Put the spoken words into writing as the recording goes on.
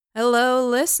Hello,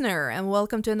 listener, and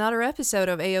welcome to another episode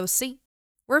of AOC.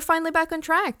 We're finally back on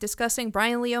track discussing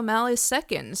Brian Lee O'Malley's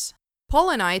Seconds. Paul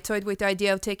and I toyed with the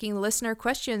idea of taking listener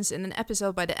questions in an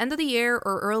episode by the end of the year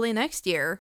or early next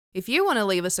year. If you want to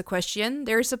leave us a question,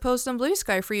 there's a post on Blue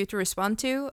Sky for you to respond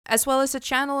to, as well as a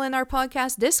channel in our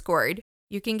podcast Discord.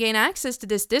 You can gain access to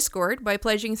this Discord by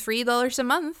pledging $3 a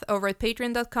month over at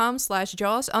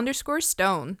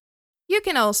patreon.com/jaws_stone. You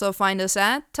can also find us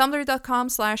at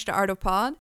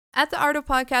tumblr.com/theartofpod, at The Art of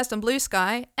Podcast on Blue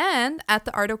Sky, and at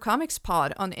The Art of Comics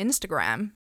Pod on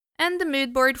Instagram. And the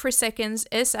mood board for Seconds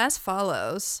is as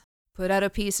follows. Put out a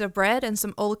piece of bread and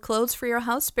some old clothes for your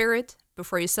house spirit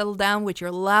before you settle down with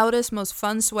your loudest, most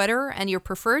fun sweater and your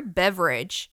preferred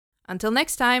beverage. Until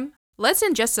next time, let's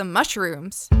ingest some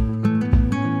mushrooms.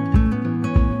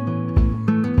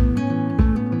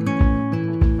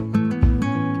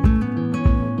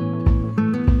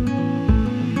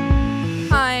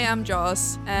 Hi, I'm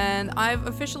Joss, and I've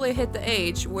officially hit the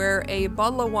age where a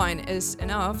bottle of wine is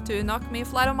enough to knock me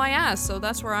flat on my ass, so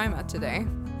that's where I'm at today.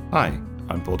 Hi,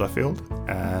 I'm Paul Duffield,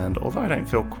 and although I don't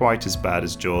feel quite as bad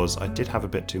as Jaws, I did have a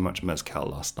bit too much mezcal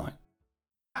last night.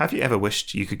 Have you ever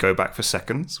wished you could go back for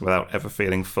seconds without ever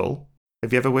feeling full?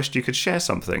 Have you ever wished you could share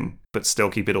something, but still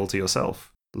keep it all to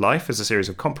yourself? Life is a series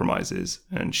of compromises,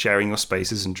 and sharing your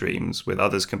spaces and dreams with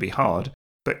others can be hard,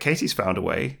 but Katie's found a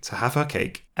way to have her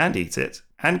cake and eat it,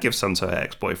 and give some to her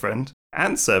ex-boyfriend,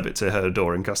 and serve it to her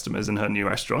adoring customers in her new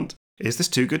restaurant. Is this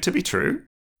too good to be true?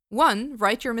 1.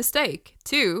 Write your mistake.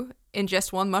 2.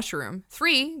 Ingest one mushroom.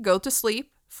 3. Go to sleep.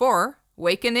 4.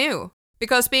 Wake anew.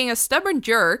 Because being a stubborn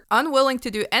jerk, unwilling to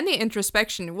do any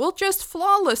introspection, will just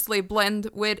flawlessly blend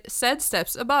with said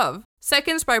steps above.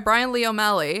 Seconds by Brian Lee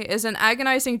O'Malley is an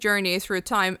agonizing journey through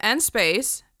time and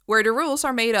space, where the rules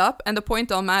are made up and the point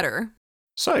don't matter.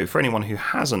 So, for anyone who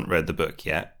hasn't read the book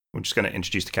yet, I'm just going to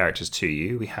introduce the characters to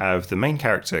you. We have the main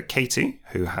character, Katie,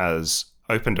 who has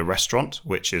opened a restaurant,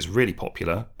 which is really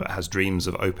popular, but has dreams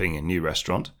of opening a new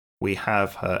restaurant. We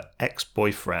have her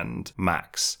ex-boyfriend,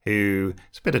 Max, who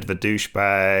is a bit of a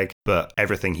douchebag, but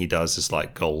everything he does is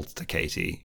like gold to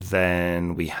Katie.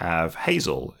 Then we have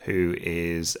Hazel, who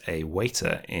is a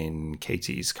waiter in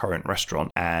Katie's current restaurant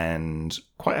and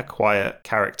quite a quiet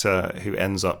character who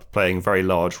ends up playing a very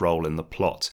large role in the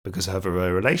plot because of her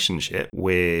relationship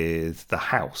with the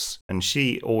house. And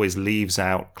she always leaves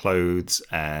out clothes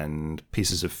and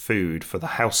pieces of food for the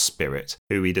house spirit,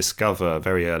 who we discover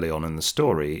very early on in the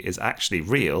story is actually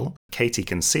real. Katie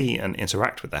can see and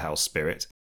interact with the house spirit.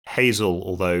 Hazel,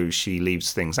 although she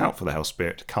leaves things out for the house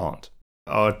spirit, can't.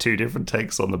 Our two different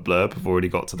takes on the blurb have already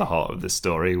got to the heart of this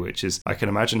story, which is, I can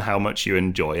imagine how much you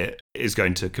enjoy it is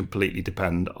going to completely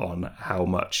depend on how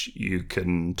much you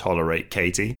can tolerate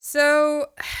Katie. So,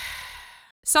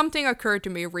 something occurred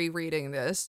to me rereading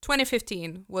this.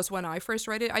 2015 was when I first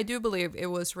read it. I do believe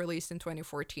it was released in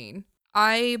 2014.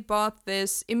 I bought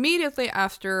this immediately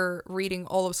after reading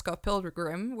all of Scott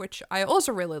Pilgrim, which I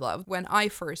also really loved when I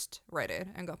first read it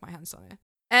and got my hands on it.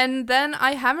 And then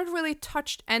I haven't really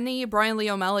touched any Brian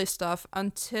Lee O'Malley stuff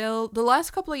until the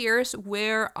last couple of years,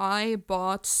 where I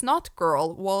bought Snot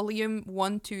Girl Volume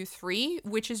 1, 2, 3,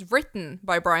 which is written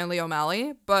by Brian Lee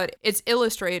O'Malley, but it's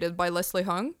illustrated by Leslie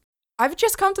Hung. I've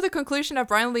just come to the conclusion that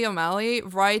Brian Lee O'Malley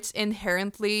writes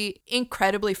inherently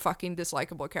incredibly fucking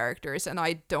dislikable characters, and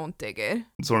I don't dig it.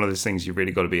 It's one of those things you've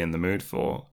really got to be in the mood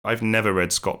for. I've never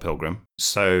read Scott Pilgrim,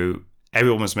 so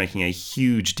everyone was making a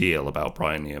huge deal about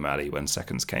Brian Lee O'Malley when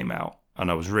Seconds came out. And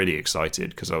I was really excited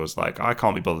because I was like, I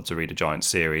can't be bothered to read a giant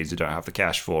series. I don't have the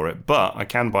cash for it. But I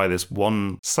can buy this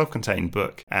one self-contained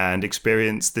book and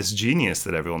experience this genius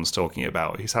that everyone's talking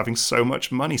about. He's having so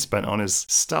much money spent on his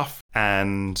stuff.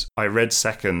 And I read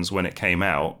Seconds when it came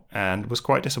out and was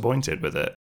quite disappointed with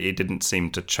it. It didn't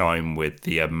seem to chime with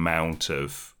the amount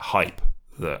of hype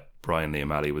that Brian Lee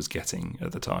O'Malley was getting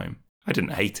at the time. I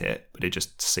didn't hate it, but it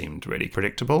just seemed really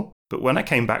predictable. But when I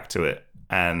came back to it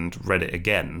and read it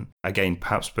again,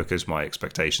 perhaps because my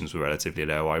expectations were relatively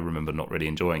low, I remember not really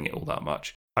enjoying it all that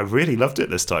much. I really loved it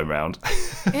this time round.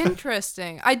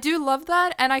 Interesting. I do love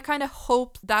that, and I kind of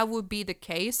hoped that would be the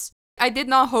case. I did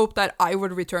not hope that I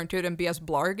would return to it and be as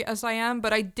blarg as I am,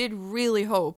 but I did really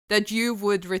hope that you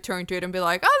would return to it and be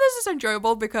like, oh, this is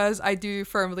enjoyable, because I do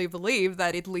firmly believe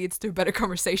that it leads to better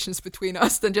conversations between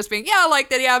us than just being, yeah, I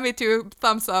liked it, yeah, me too,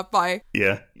 thumbs up, bye.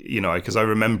 Yeah, because I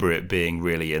remember it being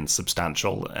really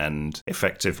insubstantial and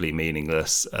effectively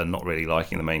meaningless and not really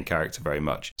liking the main character very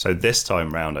much. So this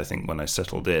time round, I think when I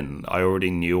settled in, I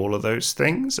already knew all of those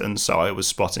things, and so I was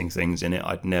spotting things in it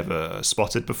I'd never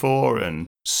spotted before, and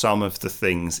some of the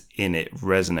things in it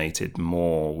resonated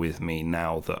more with me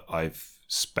now that I've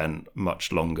spent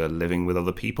much longer living with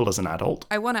other people as an adult.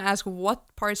 I want to ask what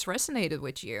parts resonated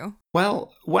with you?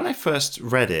 Well, when I first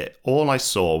read it, all I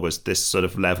saw was this sort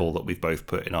of level that we've both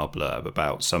put in our blurb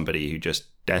about somebody who just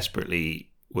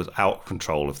desperately was out of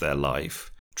control of their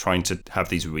life, trying to have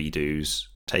these redos,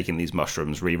 taking these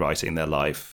mushrooms, rewriting their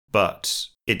life. But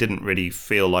it didn't really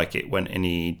feel like it went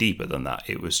any deeper than that.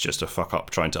 It was just a fuck up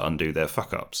trying to undo their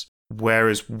fuck ups.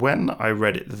 Whereas when I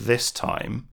read it this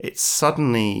time, it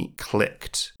suddenly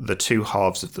clicked the two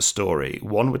halves of the story,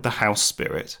 one with the house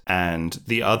spirit and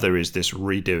the other is this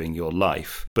redoing your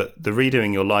life. But the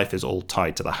redoing your life is all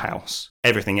tied to the house.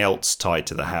 Everything else tied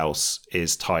to the house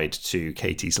is tied to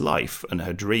Katie's life and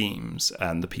her dreams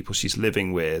and the people she's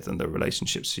living with and the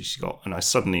relationships she's got. And I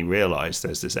suddenly realized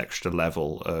there's this extra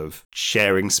level of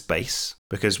sharing space.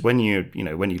 Because when you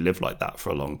live like that for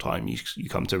a long time, you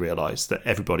come to realize that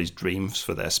everybody's dreams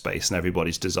for their space and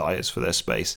everybody's desires for their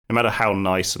space, no matter how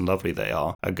nice and lovely they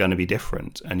are going to be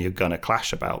different, and you're going to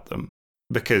clash about them.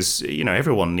 Because,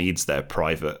 everyone needs their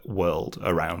private world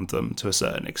around them to a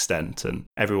certain extent, and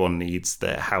everyone needs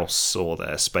their house or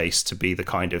their space to be the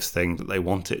kind of thing that they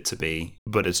want it to be,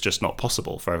 but it's just not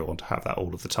possible for everyone to have that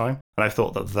all of the time. And I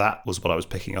thought that was what I was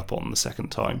picking up on the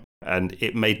second time. And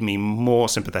it made me more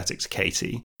sympathetic to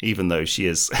Katie, even though she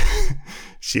is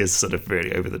sort of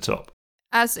really over the top.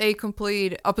 As a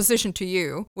complete opposition to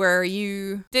you, where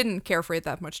you didn't care for it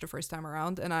that much the first time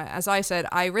around, and as I said,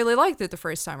 I really liked it the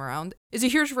first time around, is a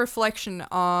huge reflection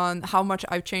on how much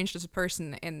I've changed as a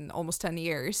person in almost 10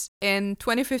 years. In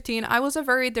 2015, I was a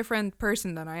very different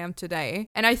person than I am today,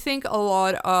 and I think a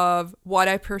lot of what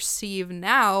I perceive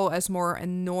now as more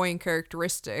annoying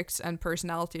characteristics and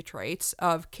personality traits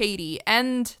of Katie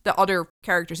and the other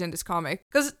characters in this comic,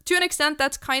 because to an extent,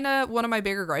 that's kind of one of my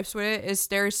bigger gripes with it, is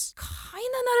there's kind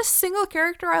of not a single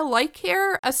character I like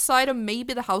here, aside of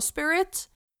maybe the house spirit.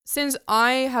 Since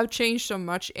I have changed so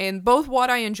much in both what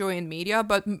I enjoy in media,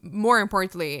 but more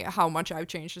importantly, how much I've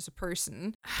changed as a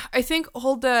person, I think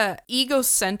all the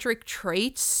egocentric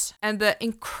traits and the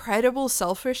incredible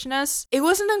selfishness, it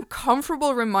was an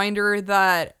uncomfortable reminder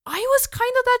that I was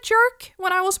kind of that jerk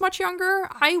when I was much younger.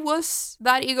 I was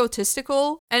that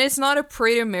egotistical, and it's not a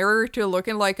pretty mirror to look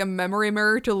in, like a memory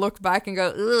mirror to look back and go,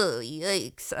 ugh,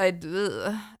 yikes,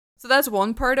 ugh. So that's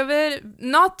one part of it.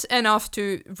 Not enough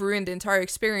to ruin the entire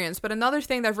experience, but another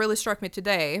thing that really struck me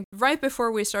today, right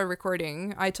before we started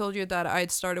recording, I told you that I'd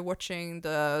started watching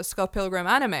the Scott Pilgrim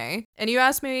anime, and you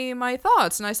asked me my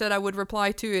thoughts, and I said I would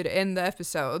reply to it in the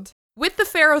episode. With the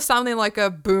Pharaoh sounding like a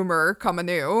boomer come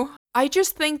anew, I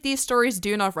just think these stories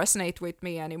do not resonate with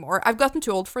me anymore. I've gotten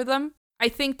too old for them. I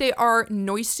think they are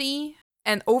noisy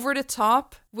and over the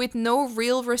top, with no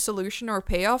real resolution or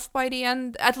payoff by the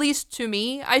end, at least to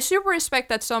me. I super respect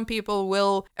that some people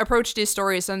will approach these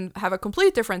stories and have a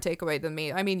complete different takeaway than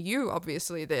me. I mean, you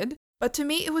obviously did. But to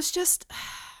me, it was just,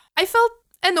 I felt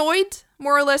annoyed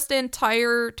more or less the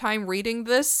entire time reading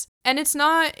this. And it's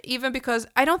not even because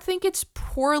I don't think it's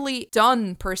poorly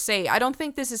done per se. I don't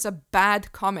think this is a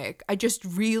bad comic. I just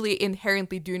really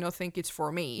inherently do not think it's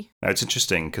for me. Now, it's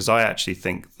interesting because I actually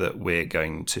think that we're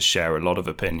going to share a lot of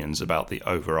opinions about the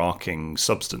overarching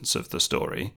substance of the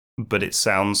story. But it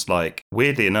sounds like,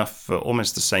 weirdly enough, for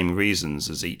almost the same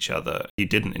reasons as each other, you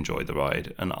didn't enjoy the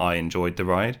ride and I enjoyed the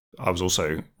ride. I was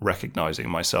also recognizing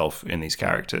myself in these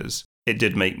characters. It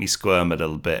did make me squirm a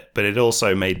little bit, but it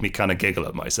also made me kind of giggle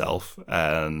at myself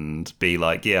and be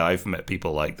like, yeah, I've met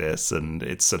people like this and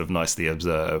it's sort of nicely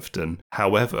observed. And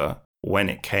however, when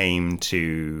it came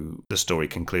to the story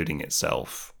concluding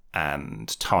itself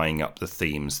and tying up the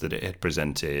themes that it had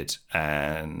presented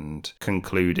and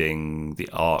concluding the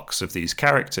arcs of these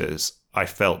characters, I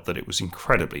felt that it was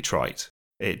incredibly trite.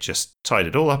 It just tied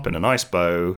it all up in a nice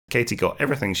bow. Katie got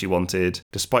everything she wanted,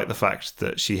 despite the fact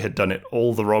that she had done it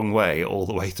all the wrong way all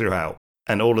the way throughout.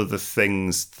 And all of the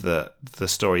things that the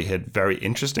story had very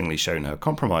interestingly shown her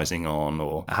compromising on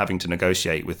or having to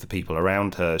negotiate with the people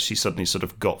around her, she suddenly sort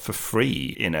of got for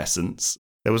free, in essence.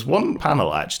 There was one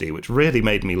panel, actually, which really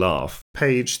made me laugh.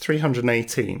 Page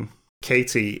 318.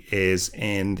 Katie is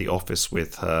in the office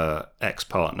with her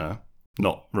ex-partner,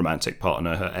 not romantic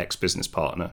partner, her ex-business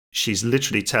partner. She's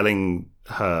literally telling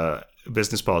her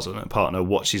business partner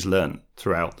what she's learned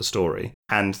throughout the story.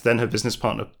 And then her business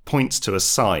partner points to a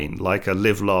sign, like a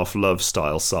live, laugh, love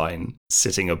style sign,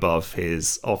 sitting above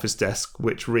his office desk,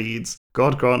 which reads,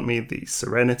 God grant me the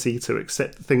serenity to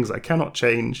accept the things I cannot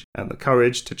change, and the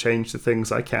courage to change the things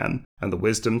I can, and the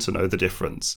wisdom to know the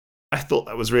difference. I thought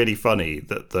that was really funny,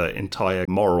 that the entire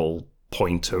moral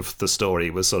point of the story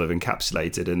was sort of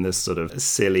encapsulated in this sort of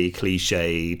silly,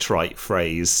 cliche, trite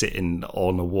phrase sitting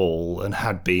on a wall and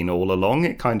had been all along.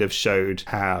 It kind of showed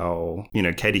how,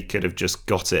 Katie could have just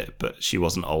got it, but she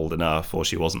wasn't old enough, or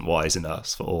she wasn't wise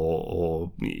enough,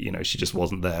 or she just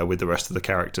wasn't there with the rest of the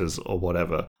characters or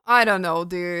whatever. I don't know,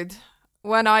 dude.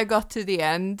 When I got to the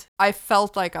end, I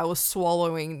felt like I was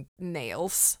swallowing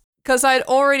nails. Because I'd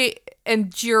already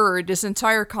endured this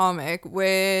entire comic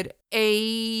with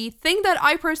a thing that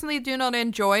I personally do not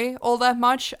enjoy all that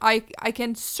much. I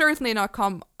can certainly not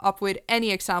come up with any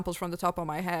examples from the top of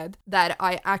my head that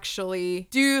I actually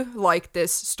do like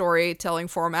this storytelling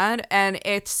format. And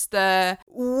it's the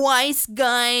wise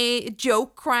guy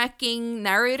joke cracking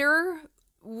narrator,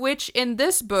 which in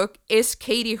this book is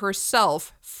Katie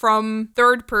herself from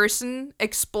third person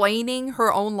explaining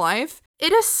her own life.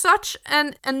 It is such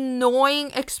an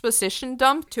annoying exposition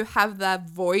dump to have that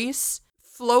voice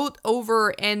float over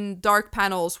in dark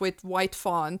panels with white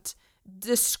font,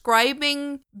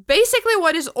 describing basically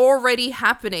what is already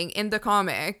happening in the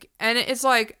comic. And it's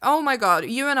like, oh my god,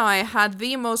 you and I had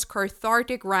the most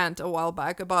cathartic rant a while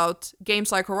back about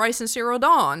games like Horizon Zero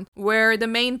Dawn, where the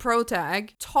main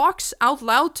protag talks out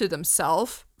loud to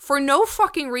themselves for no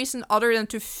fucking reason other than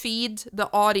to feed the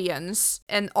audience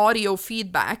an audio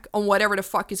feedback on whatever the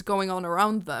fuck is going on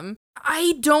around them.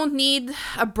 I don't need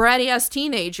a bratty-ass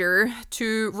teenager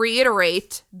to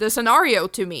reiterate the scenario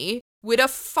to me with a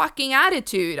fucking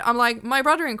attitude. I'm like, my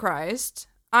brother in Christ,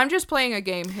 I'm just playing a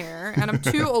game here, and I'm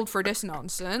too old for this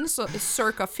nonsense,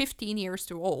 circa 15 years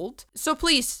too old. So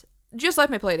please, just let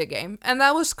me play the game. And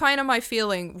that was kind of my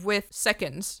feeling with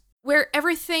Seconds, where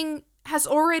everything has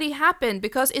already happened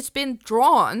because it's been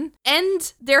drawn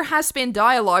and there has been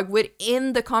dialogue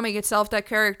within the comic itself that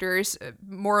characters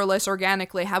more or less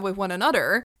organically have with one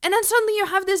another. And then suddenly you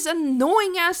have this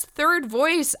annoying ass third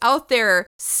voice out there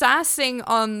sassing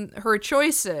on her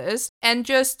choices and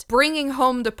just bringing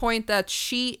home the point that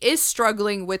she is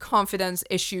struggling with confidence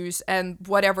issues and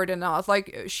whatever they're not.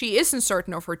 Like, she isn't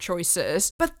certain of her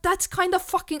choices. But that's kind of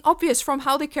fucking obvious from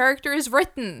how the character is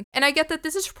written. And I get that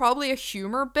this is probably a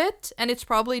humor bit and it's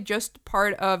probably just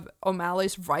part of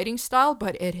O'Malley's writing style,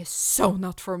 but it is so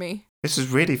not for me. This is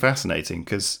really fascinating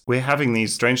because we're having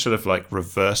these strange sort of like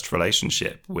reversed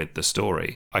relationship with the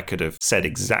story. I could have said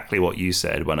exactly what you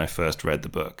said when I first read the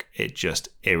book. It just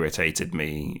irritated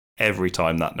me. Every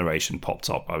time that narration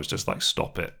popped up, I was just like,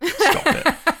 stop it.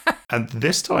 And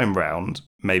this time round,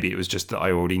 maybe it was just that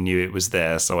I already knew it was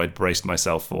there, so I'd braced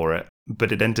myself for it.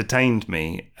 But it entertained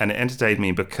me, and it entertained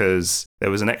me because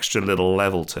there was an extra little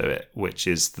level to it, which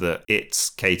is that it's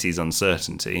Katie's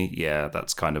uncertainty. Yeah,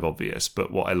 that's kind of obvious.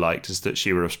 But what I liked is that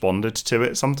she responded to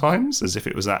it sometimes as if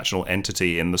it was an actual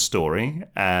entity in the story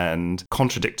and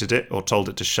contradicted it or told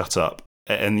it to shut up.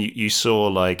 And you saw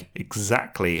like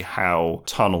exactly how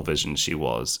tunnel vision she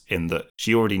was, in that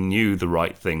she already knew the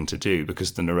right thing to do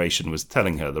because the narration was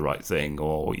telling her the right thing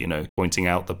or, pointing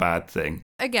out the bad thing.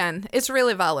 Again, it's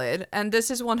really valid. And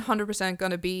this is 100%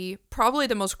 going to be probably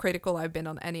the most critical I've been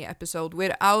on any episode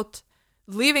without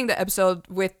leaving the episode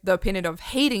with the opinion of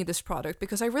hating this product,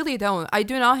 because I really don't. I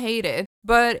do not hate it.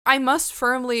 But I must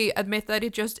firmly admit that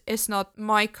it just is not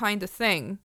my kind of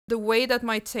thing. The way that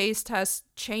my taste has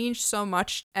changed so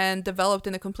much and developed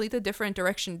in a completely different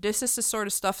direction, this is the sort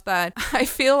of stuff that I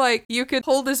feel like you could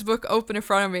hold this book open in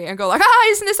front of me and go like,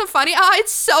 isn't this so funny?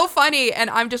 It's so funny. And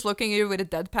I'm just looking at you with a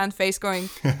deadpan face going,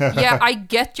 yeah, I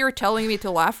get you're telling me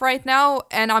to laugh right now,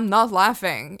 and I'm not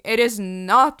laughing. It is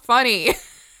not funny.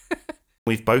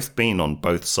 We've both been on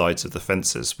both sides of the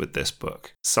fences with this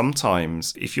book.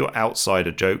 Sometimes, if you're outside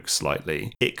a joke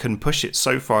slightly, it can push it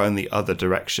so far in the other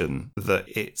direction that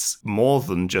it's more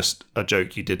than just a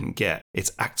joke you didn't get.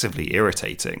 It's actively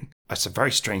irritating. It's a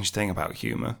very strange thing about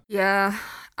humour. Yeah.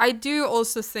 I do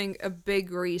also think a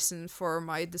big reason for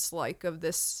my dislike of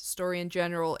this story in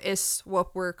general is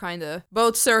what we're kind of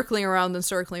both circling around and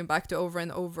circling back to over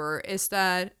and over, is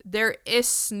that there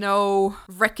is no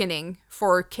reckoning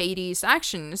for Katie's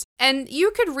actions. And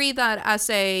you could read that as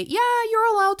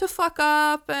you're allowed to fuck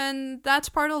up and that's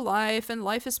part of life and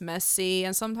life is messy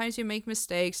and sometimes you make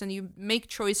mistakes and you make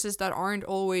choices that aren't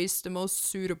always the most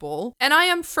suitable. And I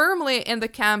am firmly in the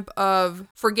camp of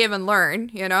forgive and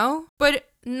learn, But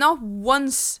not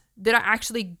once did I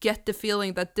actually get the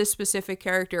feeling that this specific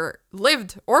character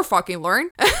lived or fucking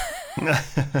learned.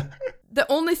 The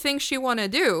only thing she want to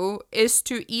do is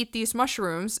to eat these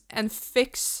mushrooms and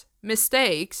fix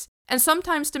mistakes. And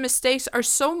sometimes the mistakes are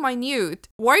so minute.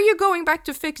 Why are you going back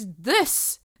to fix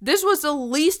this? This was the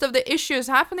least of the issues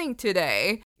happening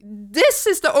today. this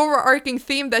is the overarching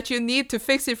theme that you need to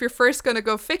fix if you're first gonna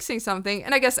go fixing something.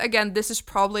 And I guess, again, this is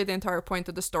probably the entire point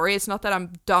of the story. It's not that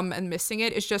I'm dumb and missing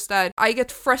it. It's just that I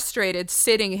get frustrated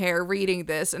sitting here reading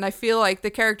this, and I feel like the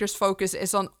character's focus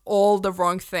is on all the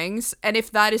wrong things. And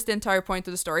if that is the entire point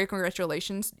of the story,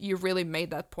 congratulations, you really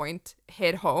made that point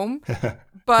hit home.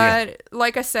 But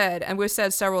like I said, and we've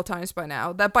said several times by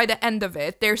now, that by the end of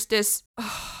it, there's this...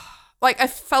 Like, I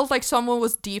felt like someone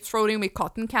was deep-throating me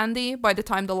cotton candy by the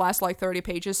time the last, 30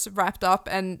 pages wrapped up,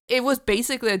 and it was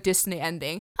basically a Disney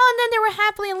ending. Oh, and then they were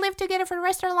happily and lived together for the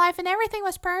rest of their life, and everything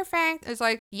was perfect. It's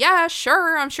like, yeah,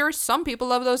 sure, I'm sure some people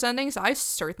love those endings. I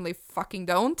certainly fucking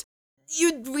don't.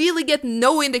 You really get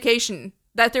no indication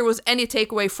that there was any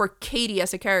takeaway for Katie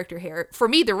as a character here. For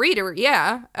me, the reader,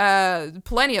 yeah,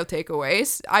 plenty of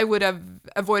takeaways. I would have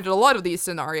avoided a lot of these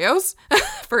scenarios,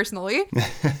 personally.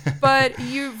 But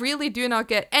you really do not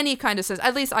get any kind of sense,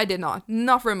 at least I did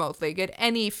not remotely get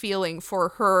any feeling for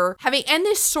her having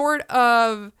any sort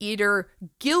of either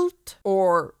guilt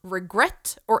or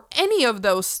regret or any of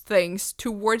those things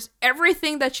towards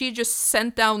everything that she just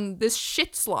sent down this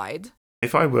shit slide.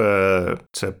 If I were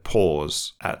to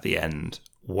pause at the end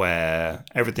where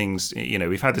everything's,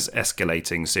 we've had this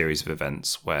escalating series of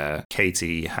events where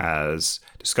Katie has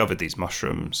discovered these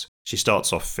mushrooms. She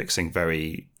starts off fixing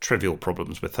very trivial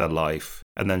problems with her life,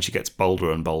 and then she gets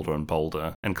bolder and bolder and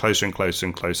bolder, and closer and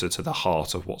closer to the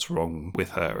heart of what's wrong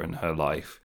with her and her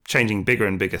life, changing bigger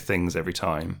and bigger things every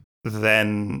time.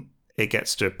 Then it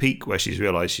gets to a peak where she's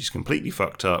realised she's completely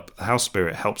fucked up. The house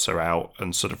spirit helps her out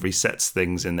and sort of resets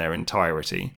things in their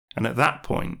entirety. And at that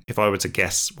point, if I were to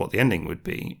guess what the ending would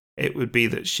be, it would be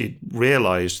that she'd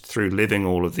realised through living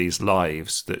all of these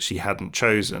lives that she hadn't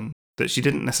chosen, that she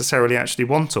didn't necessarily actually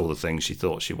want all the things she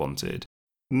thought she wanted.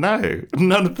 No,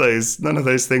 none of those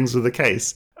things were the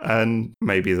case. And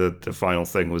maybe the final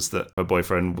thing was that her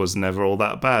boyfriend was never all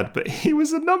that bad, but he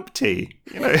was a numpty.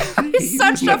 He's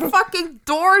such a fucking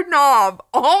doorknob.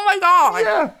 Oh my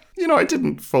god. Yeah. I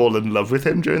didn't fall in love with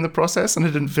him during the process, and I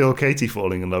didn't feel Katie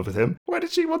falling in love with him. Why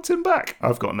did she want him back?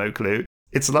 I've got no clue.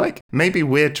 It's like, maybe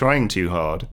we're trying too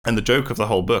hard. And the joke of the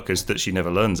whole book is that she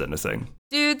never learns anything.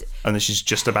 Dude. And then she's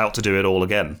just about to do it all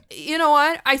again. You know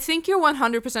what? I think you're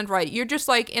 100% right. You're just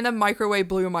in a microwave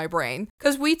blew my brain.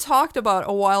 Because we talked about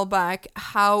a while back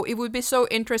how it would be so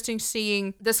interesting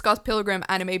seeing the Scott Pilgrim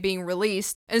anime being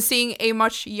released and seeing a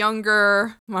much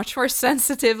younger, much more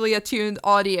sensitively attuned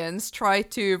audience try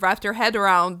to wrap their head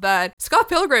around that Scott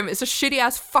Pilgrim is a shitty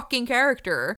ass fucking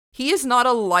character. He is not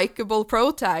a likable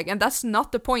protag, and that's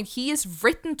not the point. He is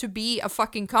written to be a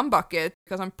fucking cumbucket,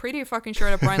 because I'm pretty fucking sure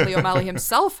that Brian Lee O'Malley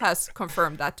himself has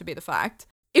confirmed that to be the fact.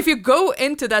 If you go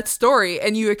into that story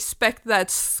and you expect that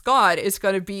Scott is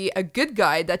going to be a good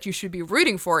guy that you should be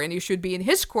rooting for and you should be in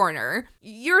his corner,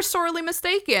 you're sorely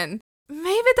mistaken.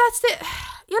 Maybe that's the...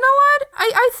 You know what?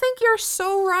 I think you're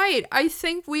so right. I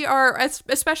think we are,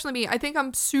 especially me, I think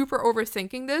I'm super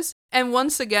overthinking this. And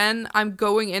once again, I'm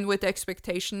going in with the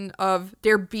expectation of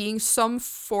there being some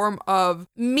form of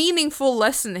meaningful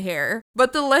lesson here.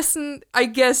 But the lesson, I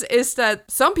guess, is that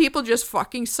some people just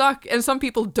fucking suck and some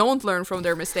people don't learn from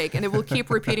their mistake and it will keep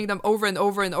repeating them over and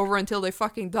over and over until they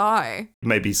fucking die.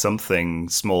 Maybe something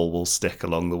small will stick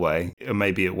along the way. Or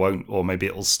maybe it won't, or maybe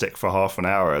it'll stick for half an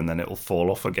hour and then it'll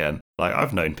fall off again.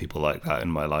 I've known people like that in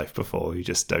my life before who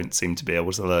just don't seem to be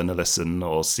able to learn a lesson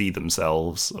or see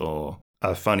themselves. Or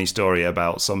a funny story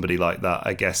about somebody like that,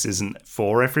 I guess, isn't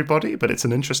for everybody, but it's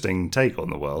an interesting take on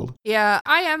the world. Yeah,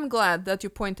 I am glad that you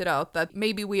pointed out that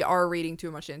maybe we are reading too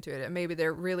much into it and maybe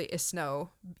there really is no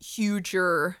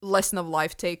huger lesson of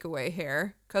life takeaway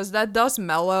here. Because that does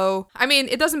mellow. I mean,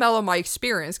 it doesn't mellow my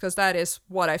experience because that is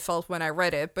what I felt when I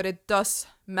read it, but it does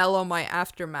mellow my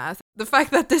aftermath. The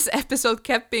fact that this episode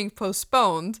kept being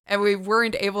postponed and we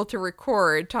weren't able to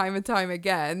record time and time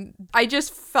again, I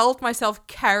just felt myself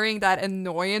carrying that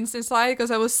annoyance inside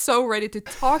because I was so ready to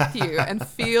talk to you and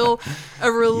feel a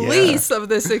release of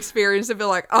this experience and be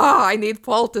like, I need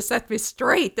Paul to set me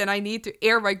straight and I need to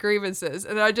air my grievances.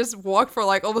 And I just walked for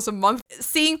almost a month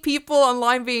seeing people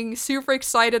online being super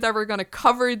excited that we're going to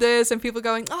cover this and people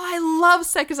going, I love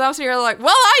Seconds House. And you're like,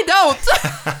 well, I don't.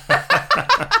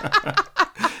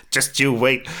 Just you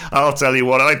wait. I'll tell you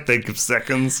what I think of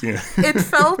Seconds. Yeah. It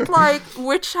felt like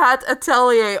Witch Hat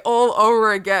Atelier all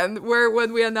over again, where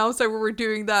when we announced that we were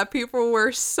doing that, people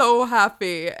were so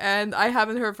happy. And I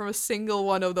haven't heard from a single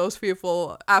one of those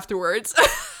people afterwards.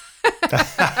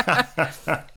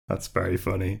 That's very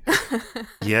funny.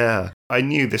 Yeah. I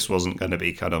knew this wasn't going to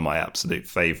be kind of my absolute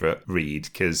favourite read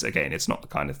because, again, it's not the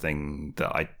kind of thing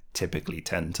that I typically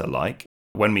tend to like.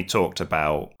 When we talked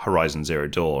about Horizon Zero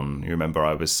Dawn, you remember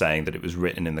I was saying that it was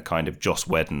written in the kind of Joss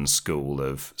Whedon school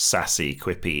of sassy,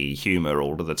 quippy humour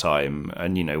all of the time.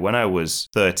 And, when I was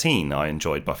 13, I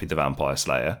enjoyed Buffy the Vampire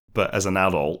Slayer. But as an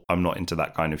adult, I'm not into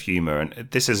that kind of humour. And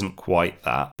this isn't quite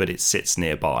that, but it sits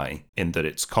nearby in that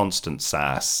it's constant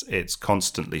sass, it's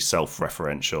constantly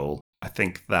self-referential. I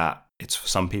think that it's for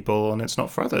some people and it's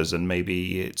not for others, and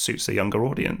maybe it suits a younger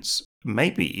audience.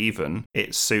 Maybe even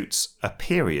it suits a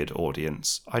period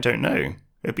audience. I don't know.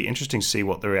 It'd be interesting to see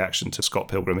what the reaction to Scott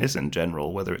Pilgrim is in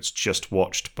general, whether it's just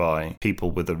watched by people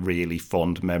with a really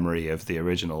fond memory of the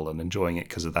original and enjoying it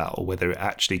because of that, or whether it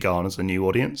actually garners a new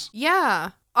audience.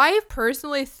 Yeah, I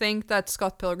personally think that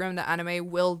Scott Pilgrim, the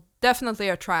anime, will definitely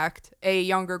attract a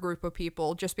younger group of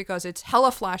people just because it's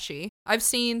hella flashy. I've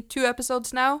seen 2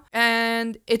 episodes now,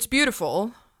 and it's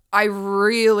beautiful. I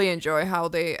really enjoy how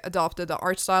they adopted the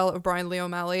art style of Brian Lee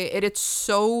O'Malley. It is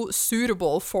so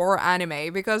suitable for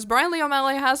anime because Brian Lee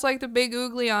O'Malley has like the big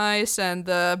oogly eyes and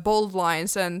the bold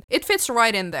lines, and it fits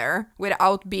right in there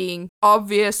without being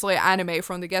obviously anime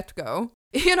from the get-go.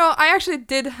 I actually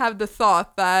did have the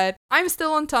thought that I'm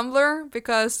still on Tumblr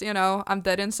because, I'm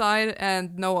dead inside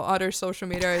and no other social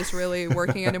media is really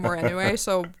working anymore anyway,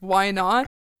 so why not?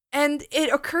 And it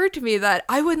occurred to me that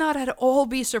I would not at all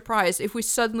be surprised if we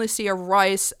suddenly see a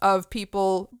rise of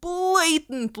people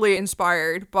blatantly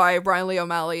inspired by Brian Lee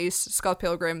O'Malley's Scott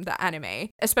Pilgrim, the anime,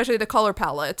 especially the color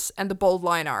palettes and the bold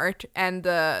line art and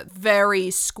the very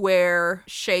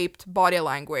square-shaped body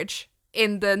language.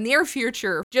 In the near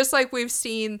future, just like we've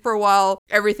seen for a while,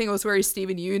 everything was very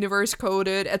Steven Universe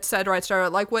coded, etc., etc.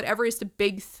 Like whatever is the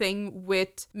big thing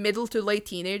with middle to late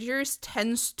teenagers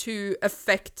tends to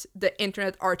affect the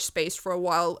internet art space for a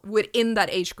while within that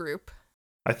age group.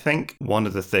 I think one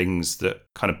of the things that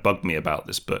kind of bugged me about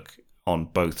this book on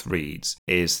both reads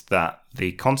is that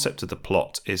the concept of the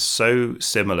plot is so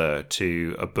similar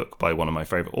to a book by one of my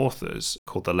favourite authors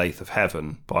called The Lathe of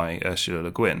Heaven by Ursula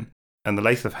Le Guin. And The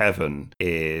Lathe of Heaven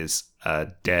is a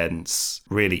dense,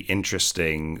 really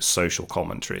interesting social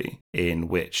commentary in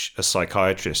which a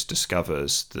psychiatrist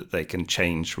discovers that they can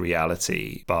change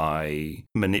reality by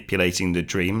manipulating the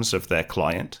dreams of their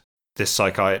client. This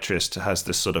psychiatrist has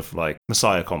this sort of like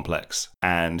messiah complex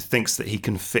and thinks that he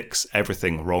can fix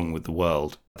everything wrong with the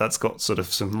world. That's got sort of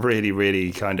some really,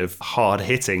 really kind of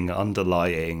hard-hitting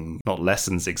underlying, not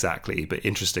lessons exactly, but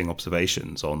interesting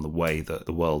observations on the way that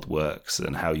the world works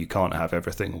and how you can't have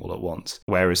everything all at once.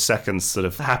 Whereas Seconds sort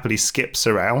of happily skips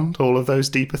around all of those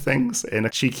deeper things in a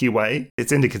cheeky way.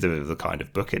 It's indicative of the kind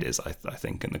of book it is, I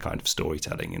think, and the kind of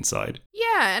storytelling inside.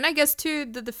 Yeah, and I guess to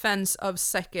the defense of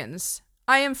Seconds,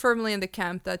 I am firmly in the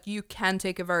camp that you can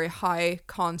take a very high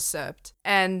concept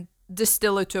and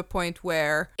distill it to a point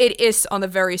where it is on a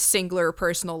very singular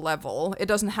personal level. It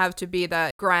doesn't have to be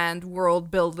that grand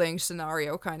world building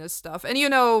scenario kind of stuff. And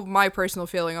my personal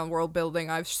feeling on world building,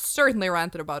 I've certainly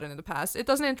ranted about it in the past. It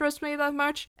doesn't interest me that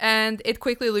much, and it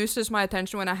quickly loses my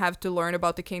attention when I have to learn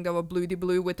about the kingdom of Bloody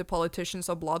Blue with the politicians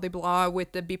of blah de blah,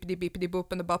 with the beepity beepity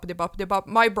boop and the boppity boppity bop.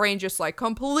 My brain just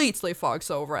completely fogs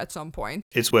over at some point.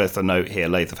 It's worth a note here,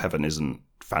 Lathe of Heaven isn't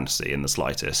fantasy in the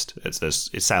slightest.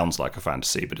 It sounds like a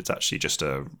fantasy, but it's actually just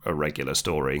a regular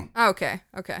story. Okay.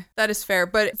 That is fair,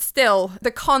 but still,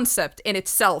 the concept in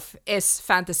itself is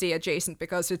fantasy adjacent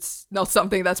because it's not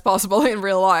something that's possible in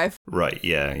real life. Right,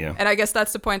 yeah. And I guess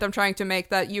that's the point I'm trying to make,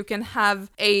 that you can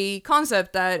have a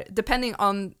concept that, depending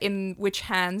on in which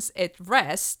hands it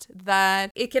rests,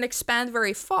 that it can expand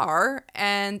very far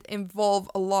and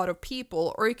involve a lot of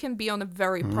people, or it can be on a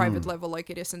very private level like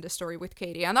it is in the story with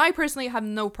Katie. And I personally have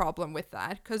no problem with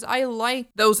that because I like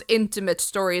those intimate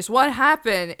stories. What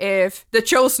happened if the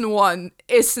chosen one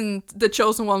isn't the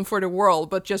chosen one for the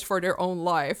world, but just for their own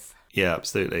life? Yeah,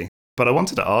 absolutely. But I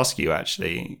wanted to ask you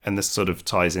actually, and this sort of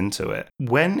ties into it,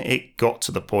 when it got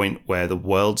to the point where the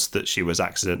worlds that she was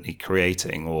accidentally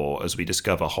creating, or as we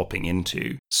discover hopping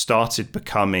into, started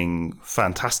becoming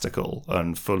fantastical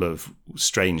and full of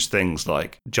strange things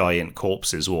like giant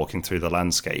corpses walking through the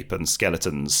landscape and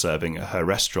skeletons serving at her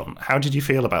restaurant, how did you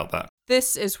feel about that?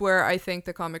 This is where I think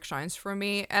the comic shines for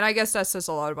me, and I guess that says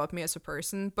a lot about me as a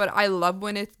person, but I love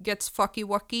when it gets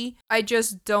fucky-wucky. I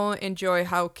just don't enjoy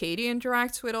how Katie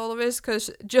interacts with all of this, because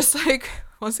just like,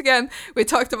 once again, we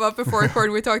talked about before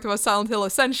recording, we talked about Silent Hill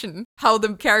Ascension, how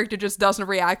the character just doesn't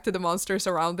react to the monsters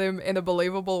around him in a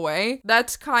believable way.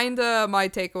 That's kind of my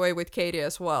takeaway with Katie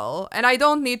as well. And I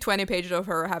don't need 20 pages of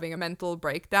her having a mental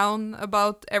breakdown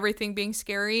about everything being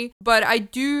scary, but I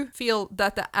do feel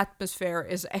that the atmosphere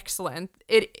is excellent.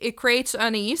 It creates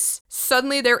unease.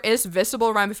 Suddenly there is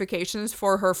visible ramifications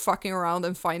for her fucking around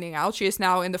and finding out. She is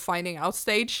now in the finding out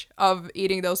stage of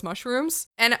eating those mushrooms.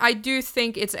 And I do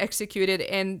think it's executed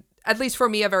in, at least for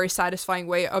me, a very satisfying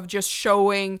way of just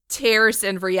showing tears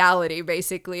in reality,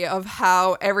 basically, of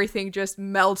how everything just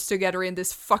melts together in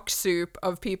this fuck soup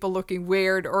of people looking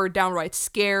weird or downright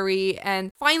scary.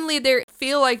 And finally, there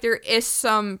feel like there is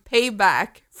some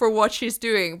payback for what she's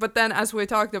doing. But then, as we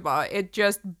talked about, it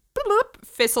just bloop,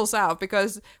 fizzles out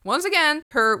because, once again,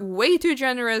 her way too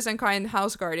generous and kind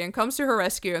house guardian comes to her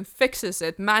rescue and fixes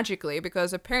it magically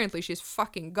because apparently she's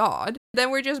fucking God.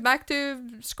 Then we're just back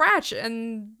to scratch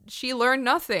and she learned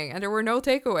nothing and there were no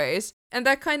takeaways. And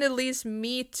that kind of leads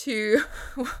me to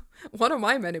one of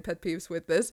my many pet peeves with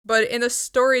this, but in a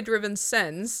story-driven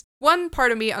sense. One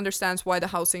part of me understands why the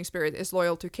housing spirit is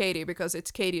loyal to Katie because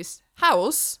it's Katie's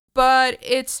house, but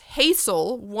it's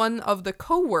Hazel, one of the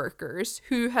co-workers,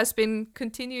 who has been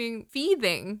continuing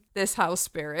feeding this house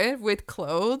spirit with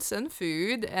clothes and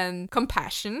food and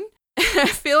compassion. I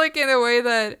feel like in a way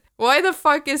that, why the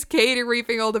fuck is Katie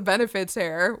reaping all the benefits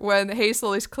here when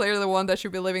Hazel is clearly the one that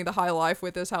should be living the high life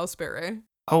with this house spirit?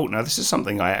 Oh, now this is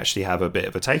something I actually have a bit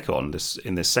of a take on this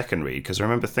in this second read, because I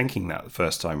remember thinking that the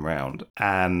first time round,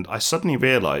 and I suddenly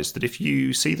realised that if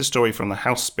you see the story from the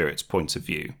house spirit's point of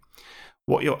view,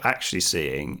 what you're actually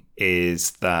seeing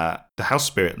is that the house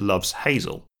spirit loves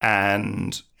Hazel,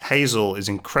 and Hazel is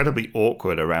incredibly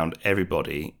awkward around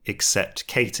everybody except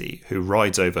Katie, who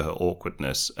rides over her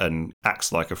awkwardness and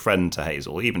acts like a friend to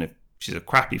Hazel, even if she's a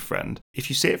crappy friend. If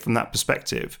you see it from that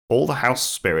perspective, all the house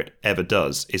spirit ever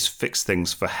does is fix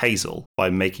things for Hazel by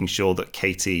making sure that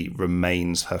Katie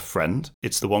remains her friend.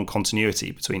 It's the one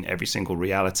continuity between every single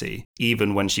reality.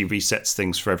 Even when she resets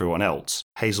things for everyone else,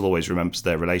 Hazel always remembers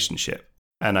their relationship.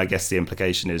 And I guess the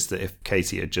implication is that if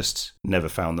Katie had just never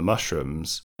found the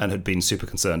mushrooms and had been super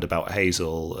concerned about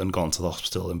Hazel and gone to the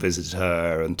hospital and visited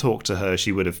her and talked to her,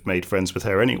 she would have made friends with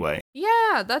her anyway.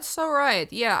 Yeah, that's so right.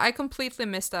 Yeah, I completely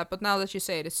missed that, but now that you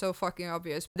say it, it's so fucking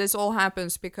obvious. This all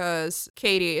happens because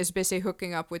Katie is busy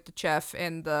hooking up with the chef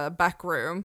in the back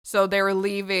room. So they're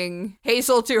leaving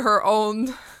Hazel to her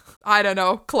own, I don't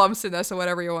know, clumsiness or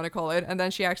whatever you want to call it. And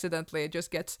then she accidentally just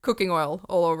gets cooking oil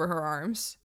all over her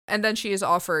arms. And then she is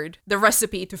offered the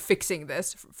recipe to fixing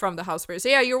this from the house spirit. So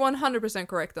yeah, you're 100%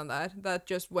 correct on that. That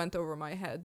just went over my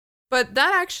head. But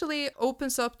that actually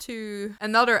opens up to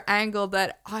another angle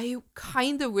that I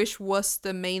kind of wish was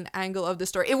the main angle of the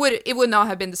story. It would not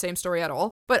have been the same story at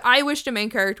all. But I wish the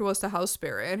main character was the house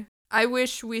spirit. I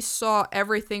wish we saw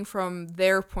everything from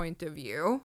their point of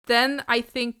view. Then I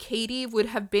think Katie would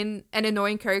have been an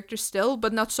annoying character still,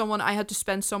 but not someone I had to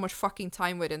spend so much fucking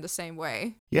time with in the same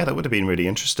way. Yeah, that would have been really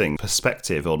interesting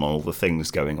perspective on all the things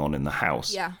going on in the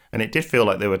house. Yeah. And it did feel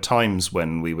like there were times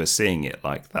when we were seeing it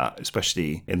like that,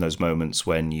 especially in those moments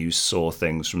when you saw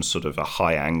things from sort of a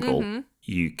high angle. Mm-hmm.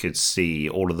 You could see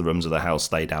all of the rooms of the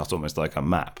house laid out almost like a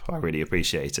map. I really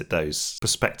appreciated those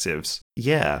perspectives.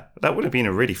 Yeah, that would have been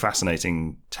a really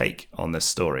fascinating take on this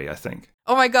story, I think.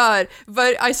 Oh my god,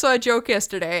 but I saw a joke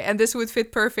yesterday, and this would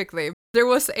fit perfectly. There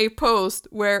was a post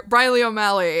where Brian Lee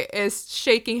O'Malley is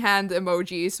shaking hand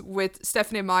emojis with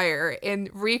Stephenie Meyer in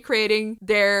recreating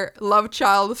their love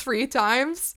child 3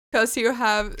 times. Because you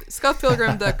have Scott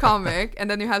Pilgrim the comic, and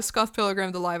then you have Scott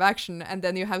Pilgrim the live action, and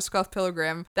then you have Scott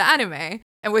Pilgrim the anime.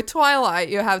 And with Twilight,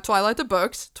 you have Twilight the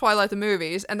books, Twilight the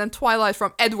movies, and then Twilight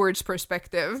from Edward's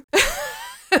perspective.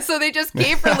 So they just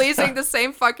keep releasing the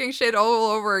same fucking shit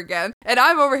all over again. And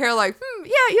I'm over here like,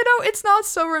 yeah, it's not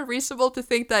so unreasonable to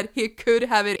think that he could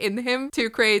have it in him to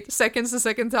create seconds the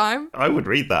second time. I would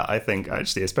read that, I think,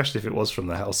 actually, especially if it was from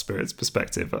the house spirit's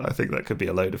perspective. I think that could be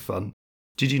a load of fun.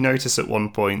 Did you notice at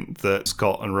one point that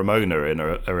Scott and Ramona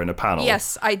are in a panel?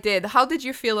 Yes, I did. How did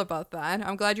you feel about that?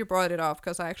 I'm glad you brought it up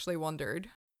because I actually wondered.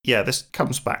 Yeah, this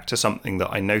comes back to something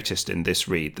that I noticed in this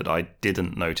read that I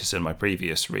didn't notice in my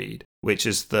previous read, which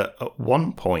is that at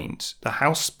one point, the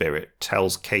house spirit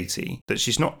tells Katie that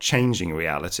she's not changing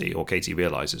reality, or Katie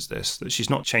realizes this, that she's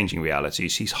not changing reality,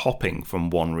 she's hopping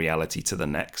from one reality to the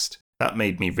next. That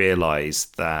made me realize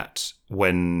that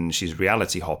when she's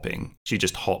reality hopping, she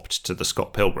just hopped to the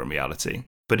Scott Pilgrim reality.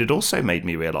 But it also made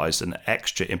me realize an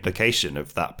extra implication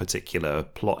of that particular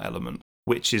plot element,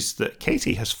 which is that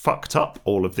Katie has fucked up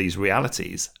all of these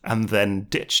realities and then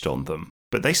ditched on them,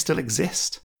 but they still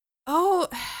exist. Oh,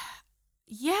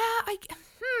 yeah,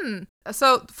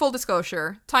 So, full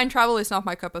disclosure, time travel is not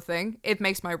my cup of thing. It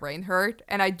makes my brain hurt,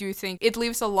 and I do think it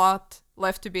leaves a lot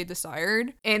left to be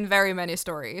desired in very many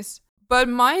stories. But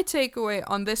my takeaway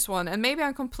on this one, and maybe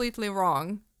I'm completely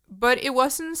wrong, but it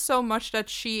wasn't so much that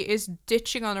she is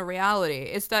ditching on a reality.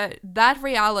 It's that that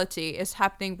reality is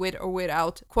happening with or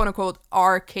without, quote unquote,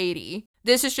 our Katie.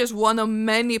 This is just one of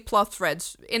many plot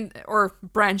threads or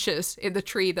branches in the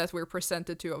tree that we're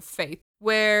presented to of fate,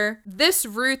 where this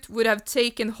route would have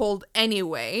taken hold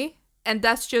anyway, and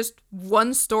that's just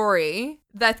one story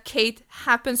that Kate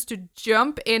happens to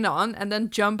jump in on and then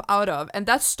jump out of, and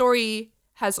that story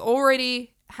has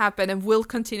already happened and will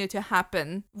continue to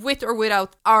happen with or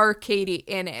without our Katie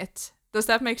in it. Does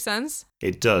that make sense?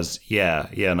 It does, yeah,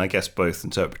 and I guess both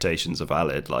interpretations are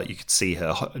valid. Like, you could see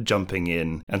her jumping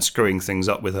in and screwing things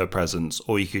up with her presence,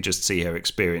 or you could just see her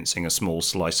experiencing a small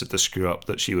slice of the screw-up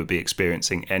that she would be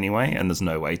experiencing anyway, and there's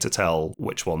no way to tell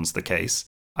which one's the case.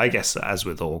 I guess, as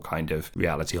with all kind of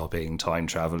reality hopping, time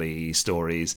travel-y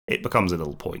stories, it becomes a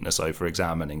little pointless over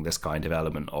examining this kind of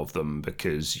element of them,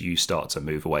 because you start to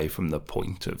move away from the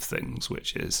point of things,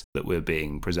 which is that we're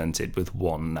being presented with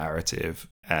one narrative,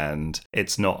 and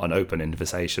it's not an open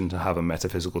invitation to have a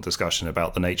metaphysical discussion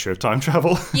about the nature of time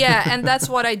travel. Yeah, and that's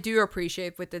what I do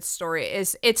appreciate with this story,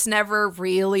 is it's never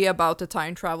really about the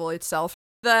time travel itself.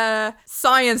 The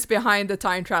science behind the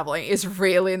time traveling is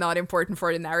really not important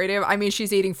for the narrative. I mean,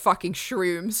 she's eating fucking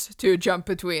shrooms to jump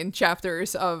between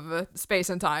chapters of space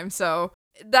and time, so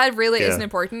that really isn't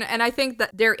important. And I think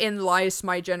that therein lies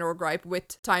my general gripe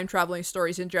with time traveling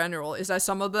stories in general, is that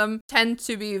some of them tend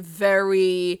to be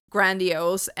very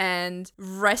grandiose and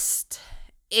rest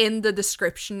in the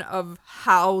description of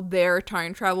how their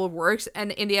time travel works,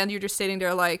 and in the end you're just sitting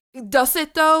there like, does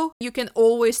it though? You can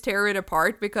always tear it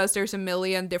apart because there's a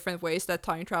million different ways that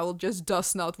time travel just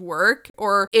does not work,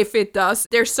 or if it does,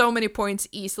 there's so many points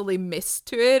easily missed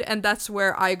to it, and that's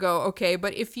where I go, okay,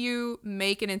 but if you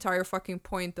make an entire fucking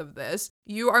point of this,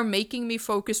 you are making me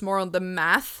focus more on the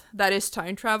math that is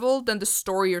time travel than the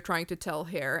story you're trying to tell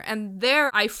here. And there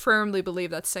I firmly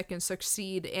believe that Second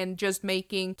succeed in just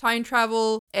making time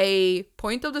travel a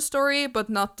point of the story, but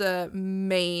not the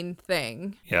main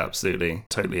thing. Yeah, absolutely.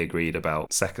 Totally agreed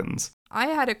about Seconds. I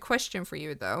had a question for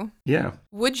you, though. Yeah.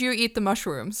 Would you eat the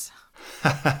mushrooms?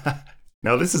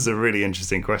 Now, this is a really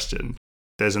interesting question.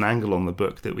 There's an angle on the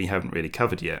book that we haven't really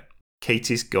covered yet.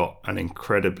 Katie's got an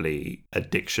incredibly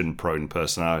addiction-prone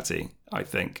personality, I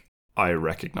think. I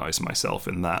recognise myself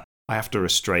in that. I have to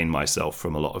restrain myself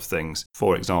from a lot of things.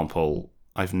 For example,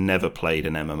 I've never played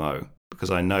an MMO,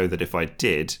 because I know that if I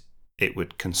did, it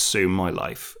would consume my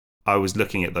life. I was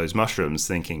looking at those mushrooms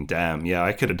thinking, damn, yeah,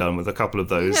 I could have done with a couple of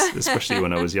those, especially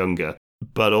when I was younger.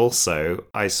 But also,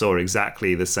 I saw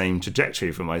exactly the same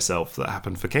trajectory for myself that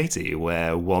happened for Katie,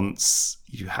 where once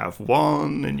you have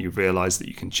one and you realise that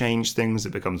you can change things,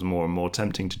 it becomes more and more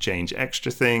tempting to change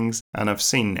extra things. And I've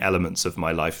seen elements of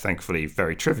my life, thankfully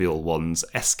very trivial ones,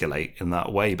 escalate in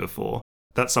that way before.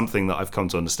 That's something that I've come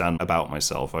to understand about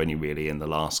myself only really in the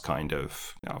last kind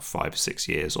of 5 or 6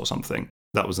 years or something.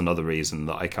 That was another reason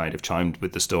that I kind of chimed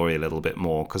with the story a little bit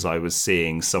more, because I was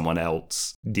seeing someone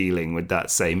else dealing with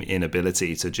that same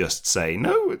inability to just say,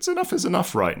 no, it's enough is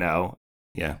enough right now.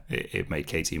 Yeah, it made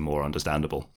Katie more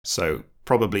understandable. So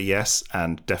probably yes,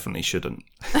 and definitely shouldn't.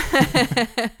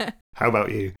 How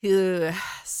about you?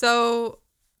 So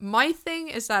my thing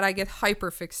is that I get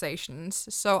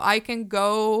hyperfixations, so I can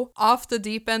go off the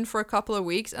deep end for a couple of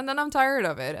weeks and then I'm tired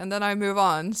of it and then I move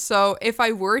on. So if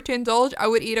I were to indulge, I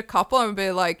would eat a couple and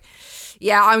be like,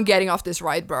 yeah, I'm getting off this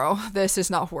ride, bro. This is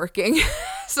not working.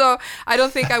 So I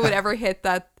don't think I would ever hit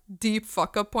that deep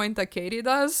fuck up point that Katie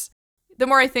does. The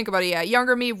more I think about it, yeah,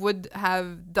 younger me would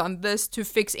have done this to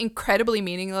fix incredibly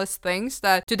meaningless things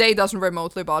that today doesn't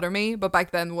remotely bother me, but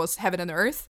back then was heaven and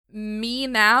earth. Me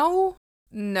now?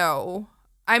 No.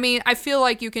 I mean, I feel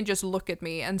like you can just look at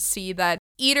me and see that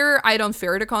either I don't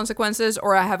fear the consequences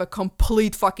or I have a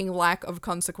complete fucking lack of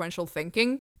consequential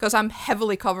thinking, because I'm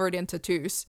heavily covered in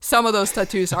tattoos. Some of those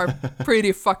tattoos are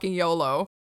pretty fucking YOLO.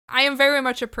 I am very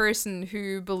much a person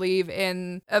who believe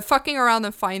in fucking around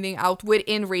and finding out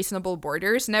within reasonable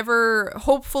borders. Never,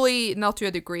 hopefully not to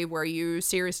a degree where you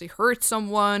seriously hurt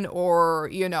someone or,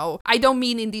 I don't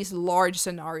mean in these large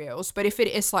scenarios, but if it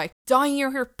is like dyeing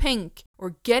your hair pink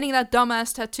or getting that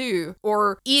dumbass tattoo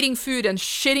or eating food and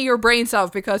shitting your brains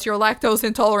out because you're lactose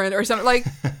intolerant or something, like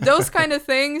those kind of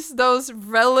things, those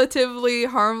relatively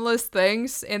harmless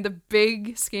things in the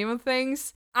big scheme of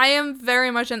things, I am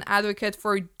very much an advocate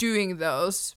for doing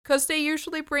those because they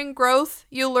usually bring growth.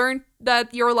 You learn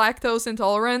that you're lactose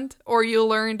intolerant, or you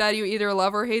learn that you either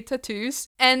love or hate tattoos.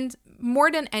 And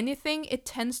more than anything, it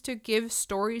tends to give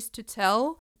stories to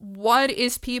tell. What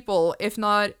is People if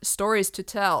not stories to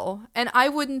tell? And I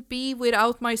wouldn't be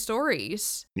without my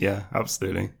stories. Yeah,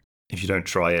 absolutely. If you don't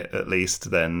try it, at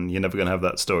least, then you're never going to have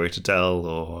that story to tell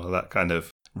or that kind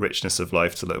of richness of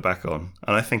life to look back on.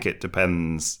 And I think it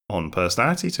depends on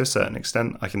personality to a certain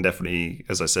extent. I can definitely,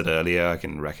 as I said earlier, I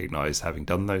can recognize having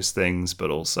done those things,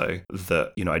 but also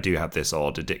that, I do have this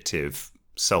odd, addictive,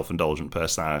 self-indulgent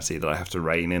personality that I have to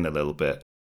rein in a little bit.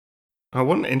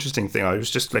 One interesting thing, I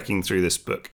was just flicking through this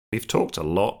book. We've talked a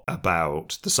lot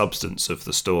about the substance of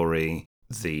the story,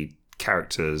 the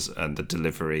characters and the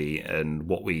delivery and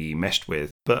what we meshed with.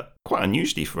 But quite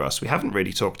unusually for us, we haven't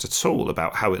really talked at all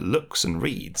about how it looks and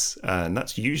reads. And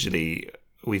that's usually,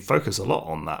 we focus a lot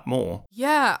on that more.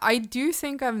 Yeah, I do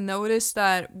think I've noticed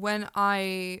that when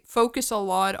I focus a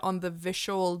lot on the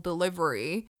visual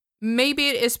delivery, maybe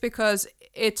it is because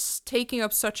it's taking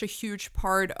up such a huge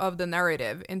part of the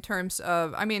narrative in terms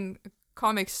of,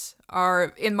 comics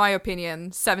are, in my opinion,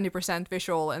 70%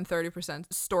 visual and 30%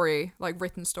 story, like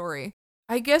written story.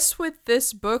 I guess with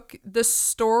this book, the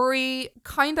story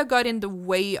kind of got in the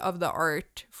way of the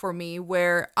art for me,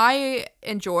 where I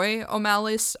enjoy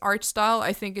O'Malley's art style.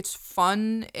 I think it's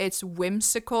fun, it's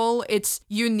whimsical, it's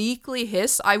uniquely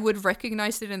his. I would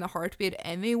recognize it in a heartbeat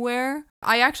anywhere.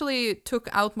 I actually took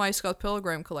out my Scott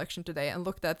Pilgrim collection today and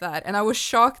looked at that, and I was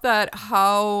shocked at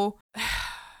how...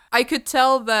 I could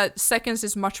tell that Seconds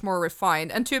is much more refined.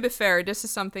 And to be fair, this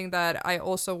is something that I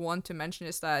also want to mention,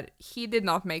 is that he did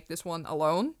not make this one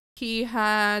alone. He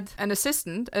had an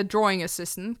assistant, a drawing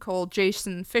assistant called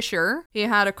Jason Fisher. He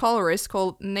had a colorist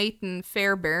called Nathan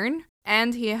Fairbairn.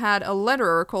 And he had a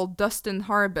letterer called Dustin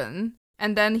Harbin.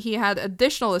 And then he had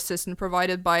additional assistant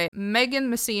provided by Megan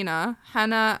Messina,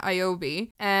 Hannah Iobi,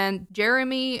 and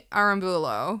Jeremy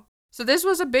Arambulo. So this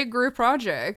was a big group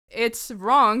project. It's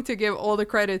wrong to give all the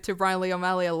credit to Brian Lee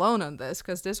O'Malley alone on this,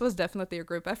 because this was definitely a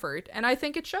group effort. And I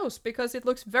think it shows, because it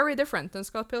looks very different than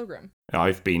Scott Pilgrim.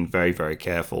 I've been very, very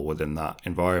careful within that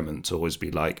environment to always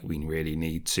be like, we really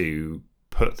need to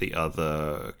put the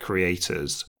other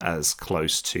creators as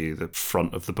close to the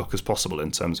front of the book as possible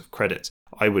in terms of credits.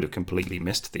 I would have completely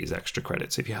missed these extra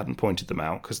credits if you hadn't pointed them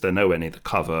out, because they're nowhere near the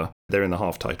cover. They're in the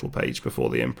half-title page before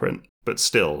the imprint. But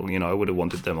still, I would have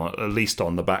wanted them at least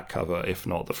on the back cover, if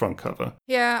not the front cover.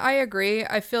 Yeah, I agree.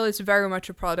 I feel it's very much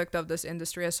a product of this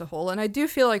industry as a whole. And I do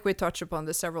feel like we touched upon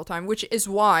this several times, which is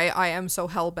why I am so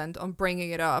hellbent on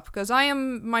bringing it up. Because I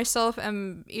am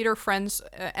either friends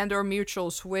and or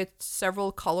mutuals with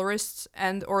several colorists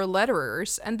and or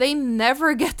letterers, and they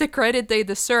never get the credit they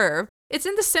deserve. It's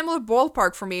in the similar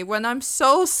ballpark for me when I'm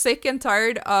so sick and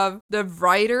tired of the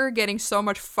writer getting so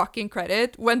much fucking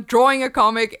credit when drawing a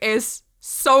comic is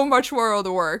so much more of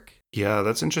the work. Yeah,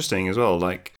 that's interesting as well.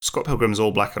 Like, Scott Pilgrim's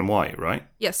all black and white, right?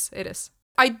 Yes, it is.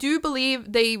 I do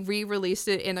believe they re-released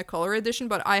it in a color edition,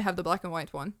 but I have the black and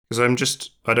white one. Because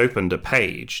I'd opened a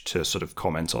page to sort of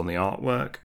comment on the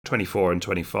artwork. 24 and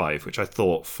 25, which I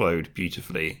thought flowed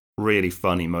beautifully. Really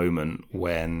funny moment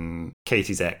when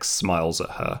Katie's ex smiles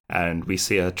at her and we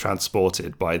see her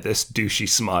transported by this douchey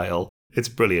smile. It's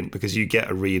brilliant because you get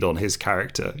a read on his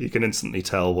character. You can instantly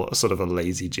tell what sort of a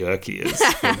lazy jerk he is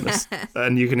from this.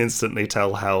 And you can instantly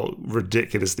tell how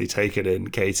ridiculously taken in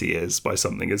Katie is by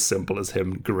something as simple as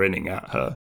him grinning at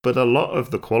her. But a lot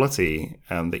of the quality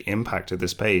and the impact of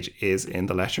this page is in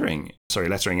the lettering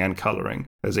and colouring.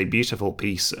 There's a beautiful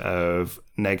piece of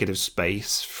negative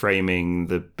space framing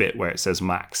the bit where it says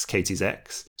Max, Katie's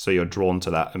ex. So you're drawn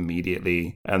to that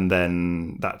immediately. And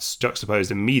then that's juxtaposed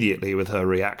immediately with her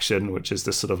reaction, which is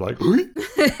this sort of like...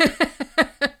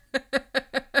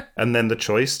 And then the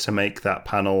choice to make that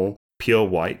panel pure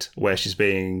white, where she's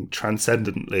being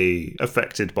transcendently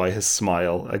affected by his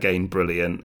smile. Again,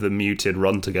 brilliant. The muted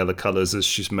run-together colours as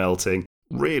she's melting.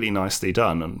 Really nicely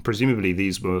done. And presumably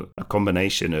these were a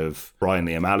combination of Brian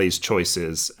Lee O'Malley's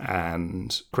choices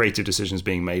and creative decisions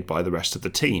being made by the rest of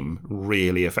the team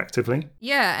really effectively.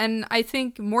 Yeah, and I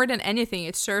think more than anything,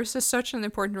 it serves as such an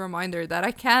important reminder that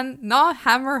I can not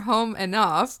hammer home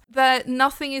enough that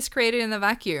nothing is created in a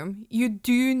vacuum. You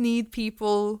do need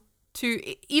people to,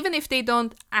 even if they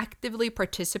don't actively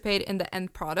participate in the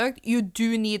end product, you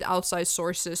do need outside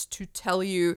sources to tell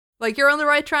you, like, you're on the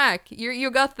right track,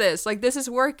 you got this, like, this is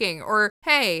working, or,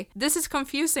 hey, this is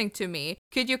confusing to me,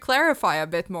 could you clarify a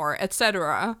bit more,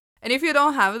 etc. And if you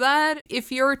don't have that,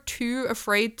 if you're too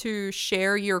afraid to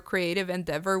share your creative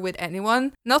endeavor with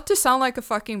anyone, not to sound like a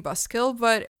fucking buzzkill,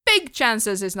 but big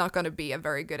chances it's not going to be a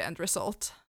very good end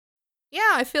result.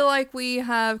 Yeah, I feel like we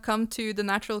have come to the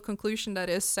natural conclusion that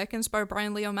is Seconds by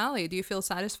Brian Lee O'Malley. Do you feel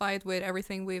satisfied with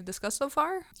everything we've discussed so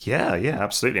far? Yeah,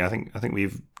 absolutely. I think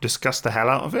we've discussed the hell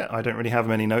out of it. I don't really have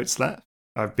many notes left.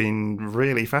 I've been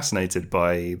really fascinated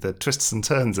by the twists and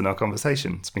turns in our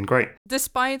conversation. It's been great.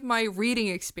 Despite my reading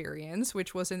experience,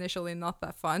 which was initially not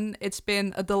that fun, it's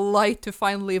been a delight to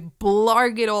finally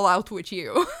blarg it all out with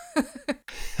you.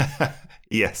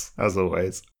 Yes, as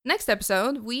always. Next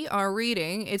episode, we are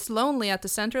reading It's Lonely at the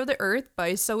Center of the Earth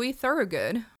by Zoe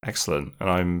Thorogood. Excellent. And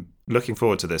I'm looking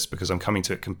forward to this because I'm coming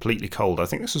to it completely cold. I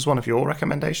think this was one of your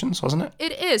recommendations, wasn't it?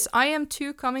 It is. I am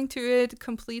too coming to it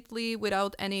completely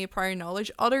without any prior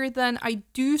knowledge, other than I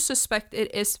do suspect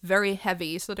it is very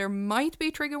heavy. So there might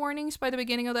be trigger warnings by the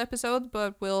beginning of the episode,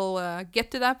 but we'll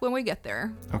get to that when we get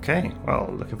there. Okay. Well,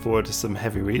 looking forward to some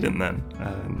heavy reading then,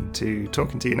 and to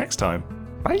talking to you next time.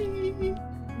 Bye.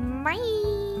 Bye.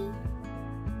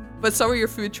 But some of your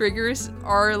food triggers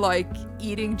are like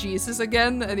eating Jesus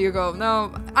again, and you go,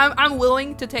 no, I'm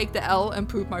willing to take the L and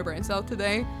poop my brains out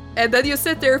today. And then you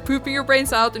sit there pooping your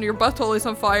brains out and your butthole is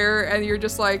on fire, and you're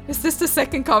just like, is this the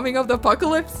second coming of the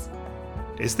apocalypse?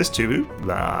 Is this too?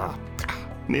 Ah,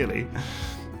 nearly.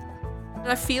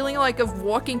 And I'm feeling like a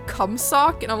walking cum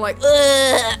sock, and I'm like,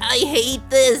 ugh, I hate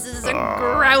this. This is so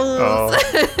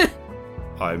gross.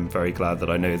 I'm very glad that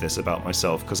I know this about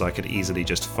myself, because I could easily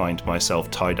just find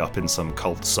myself tied up in some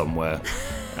cult somewhere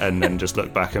and then just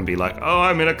look back and be like, oh,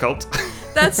 I'm in a cult.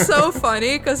 That's so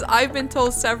funny, because I've been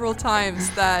told several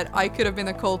times that I could have been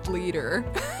a cult leader.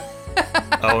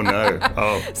 Oh no.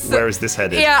 Oh, so, where is this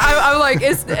headed? Yeah, I'm like,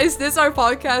 is this our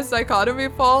podcast dichotomy,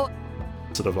 Paul?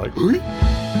 Sort of like,